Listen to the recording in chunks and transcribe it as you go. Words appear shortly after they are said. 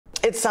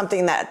it's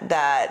something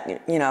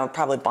that you know,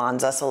 probably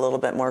bonds us a little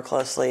bit more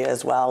closely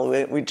as well.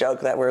 We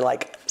joke that we're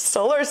like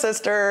solar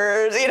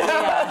sisters, you know.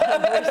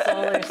 Yeah, we're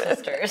solar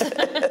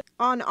sisters.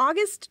 On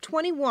August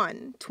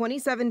 21,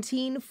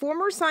 2017,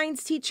 former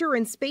science teacher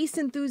and space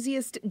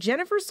enthusiast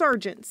Jennifer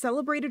Sargent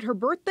celebrated her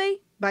birthday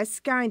by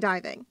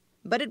skydiving.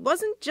 But it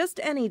wasn't just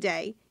any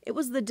day. It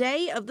was the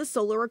day of the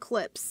solar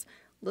eclipse.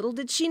 Little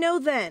did she know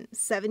then,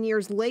 7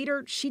 years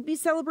later, she'd be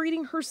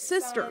celebrating her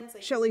sister,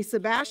 Shelley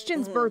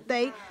Sebastian's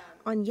birthday,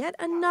 on yet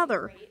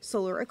another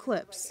solar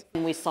eclipse.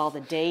 And we saw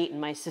the date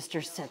and my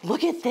sister said,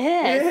 look at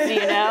this,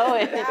 you know?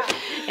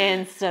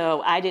 And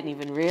so I didn't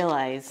even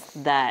realize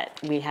that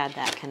we had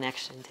that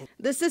connection.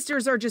 The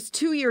sisters are just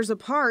 2 years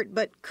apart,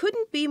 but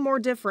couldn't be more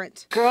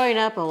different. Growing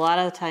up, a lot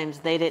of the times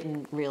they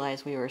didn't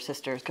realize we were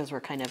sisters because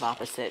we're kind of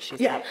opposite. She's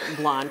got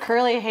blonde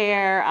curly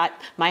hair.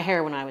 My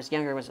hair when I was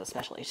younger was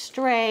especially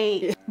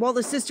straight. While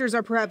the sisters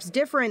are perhaps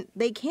different,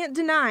 they can't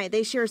deny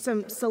they share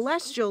some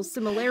celestial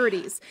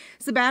similarities.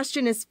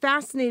 Sebastian is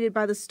fascinated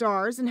by the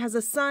stars and has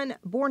a son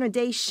born a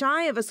day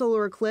shy of a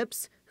solar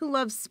eclipse who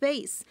loves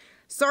space.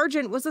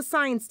 Sargent was a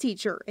science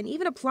teacher and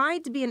even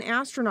applied to be an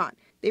astronaut.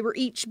 They were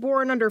each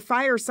born under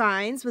fire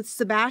signs, with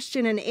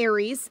Sebastian an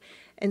Aries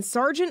and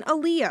Sargent a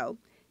Leo.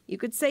 You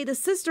could say the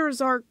sisters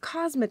are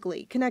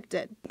cosmically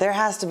connected. There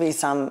has to be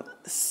some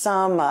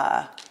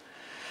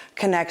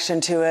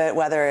connection to it,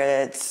 whether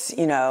it's,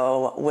 you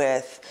know,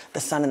 with the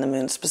sun and the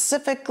moon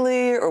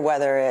specifically, or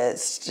whether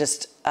it's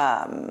just,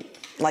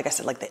 like I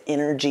said, like the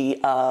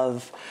energy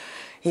of,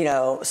 you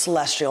know,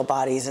 celestial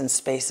bodies in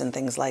space and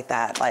things like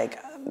that. Like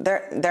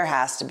there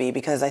has to be,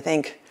 because I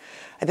think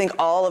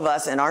all of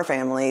us in our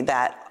family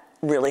that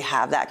really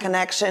have that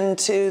connection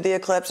to the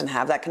eclipse and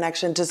have that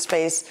connection to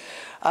space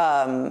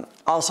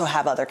also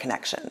have other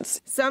connections.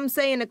 Some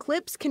say an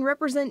eclipse can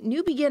represent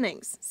new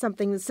beginnings,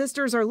 something the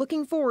sisters are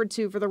looking forward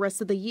to for the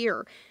rest of the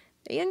year.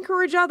 They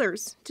encourage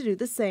others to do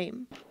the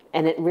same.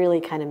 And it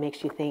really kind of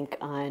makes you think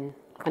on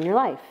your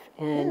life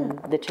and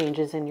the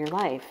changes in your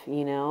life,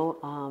 you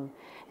know.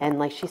 And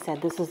like she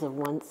said, this is a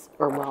once,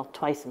 or well,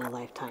 twice in a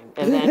lifetime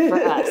event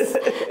for us.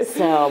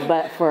 So,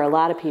 but for a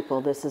lot of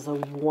people, this is a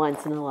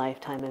once in a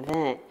lifetime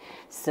event.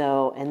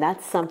 So, and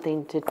that's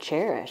something to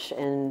cherish.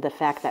 And the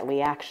fact that we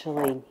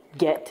actually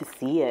get to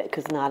see it,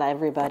 because not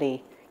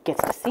everybody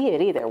gets to see it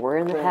either. We're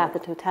in the path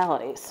of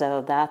totality.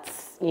 So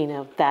that's, you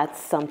know,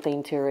 that's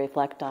something to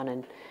reflect on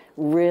and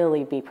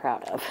really be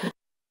proud of.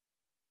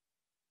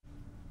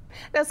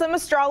 Now, some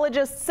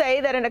astrologists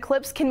say that an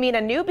eclipse can mean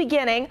a new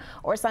beginning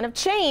or a sign of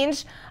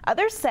change.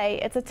 Others say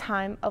it's a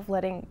time of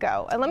letting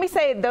go. And let me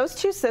say, those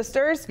two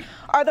sisters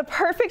are the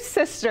perfect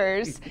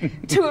sisters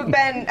to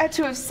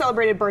have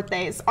celebrated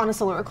birthdays on a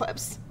solar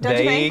eclipse. Don't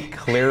you think? They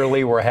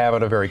clearly were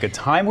having a very good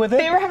time with it.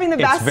 They were having the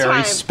best time. It's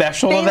very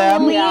special to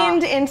them. They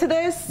leaned into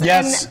this.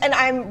 Yes. And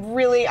I'm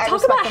really, I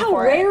Talk about how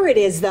rare it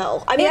is,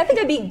 though. I mean, I think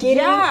I'd be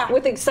giddy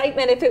with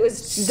excitement if it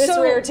was this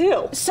rare,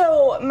 too.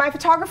 So my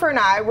photographer and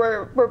I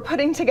were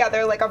putting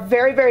together like a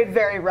very, very,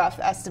 very rough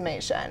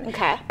estimation.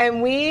 Okay.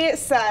 And we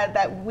said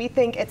that we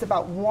think it's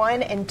about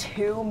 1 in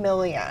 2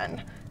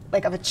 million,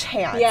 like, of a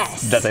chance.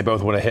 Yes. That they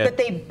both would have hit. That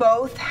they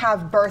both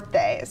have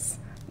birthdays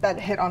that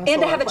hit on a solar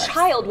And to have eclipse. a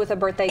child with a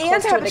birthday And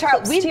close to to have an a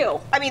child. eclipse, too.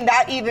 I mean,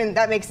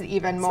 that makes it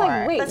even more.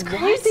 Like, wait, that's what?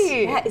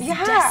 crazy. That is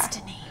yeah.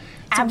 destiny.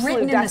 It's absolute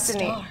written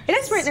destiny. in the stars. It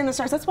is written in the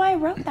stars. That's why I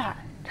wrote that.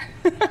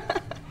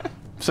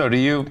 So do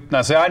you,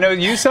 now see, I know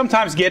you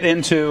sometimes get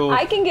into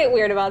I can get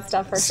weird about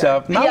stuff for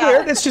stuff. sure. Not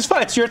weird, it's just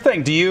fun, it's your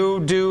thing. Do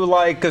you do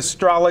like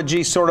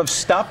astrology sort of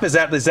stuff? Is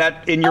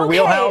that in your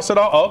wheelhouse at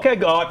all? Okay,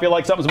 go, I feel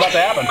like something's about to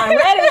happen. I'm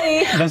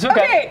ready. That's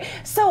okay. Okay,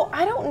 so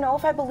I don't know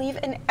if I believe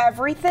in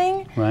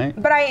everything, right?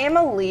 But I am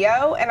a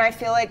Leo, and I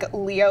feel like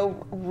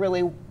Leo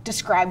really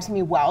describes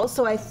me well.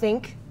 So I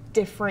think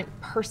different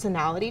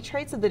personality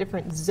traits of the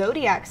different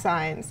zodiac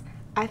signs,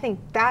 I think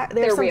that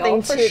there's They're something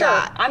real, for to sure.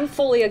 that. I'm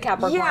fully a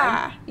Capricorn.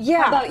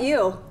 Yeah. How about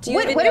you? Do you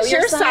even what know is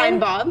your sign? sign,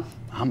 Bob?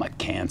 I'm a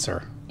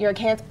Cancer. You're a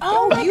Cancer.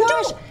 Oh my you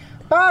gosh. don't.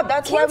 Bob,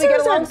 that's why we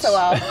get along so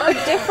well. Are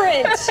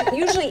different.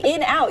 Usually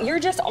in, out. You're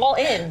just all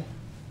in.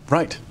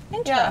 Right.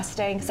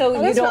 Interesting.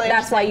 So you don't.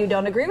 That's why you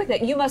don't agree with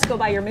it. You must go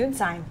by your moon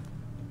sign.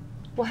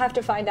 We'll have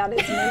to find out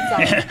his moon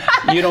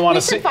sign. You don't want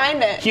to see.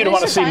 Find it. You don't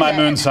want to see my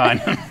moon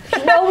sign.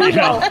 No, we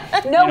don't.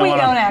 No, we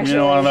don't actually. You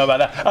don't want to know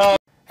about that.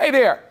 Hey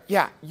there.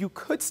 Yeah, you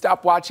could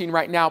stop watching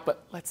right now,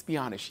 but let's be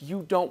honest,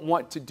 you don't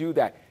want to do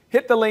that.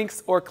 Hit the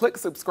links or click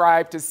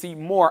subscribe to see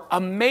more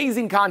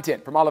amazing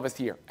content from all of us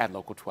here at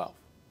Local 12.